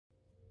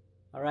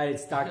All right,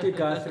 it's Dr.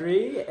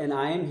 Guthrie, and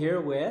I am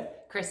here with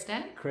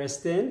Kristin.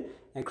 Kristin.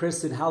 And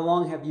Kristin, how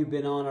long have you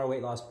been on our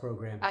weight loss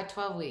program?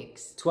 12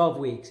 weeks. 12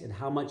 weeks. And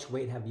how much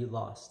weight have you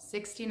lost?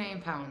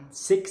 69 pounds.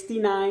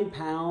 69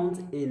 pounds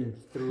in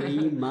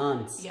 3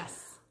 months.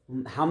 Yes.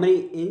 How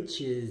many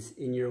inches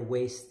in your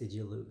waist did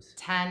you lose?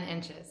 10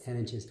 inches. 10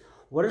 inches.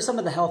 What are some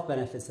of the health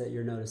benefits that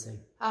you're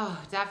noticing?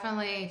 Oh,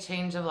 definitely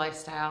change of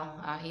lifestyle.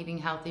 Eating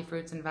healthy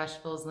fruits and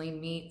vegetables,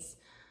 lean meats,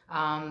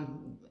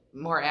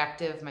 more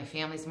active. My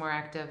family's more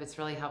active. It's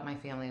really helped my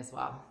family as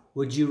well.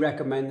 Would you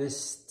recommend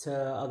this to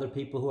other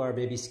people who are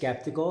maybe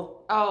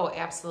skeptical? Oh,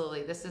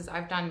 absolutely.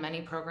 I've done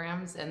many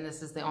programs, and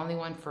this is the only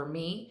one for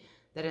me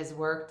that has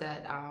worked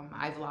that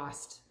I've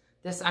lost.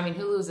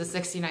 Who loses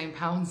 69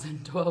 pounds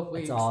in 12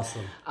 weeks? That's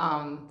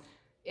awesome.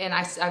 And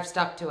I've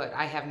stuck to it.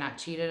 I have not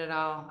cheated at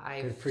all.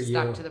 I've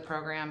stuck to the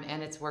program,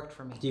 and it's worked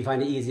for me. Do you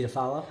find it easy to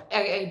follow?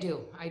 I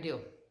do.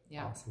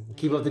 Yeah. Awesome.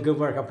 Keep up the good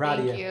work. I'm proud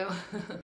of you. Thank you.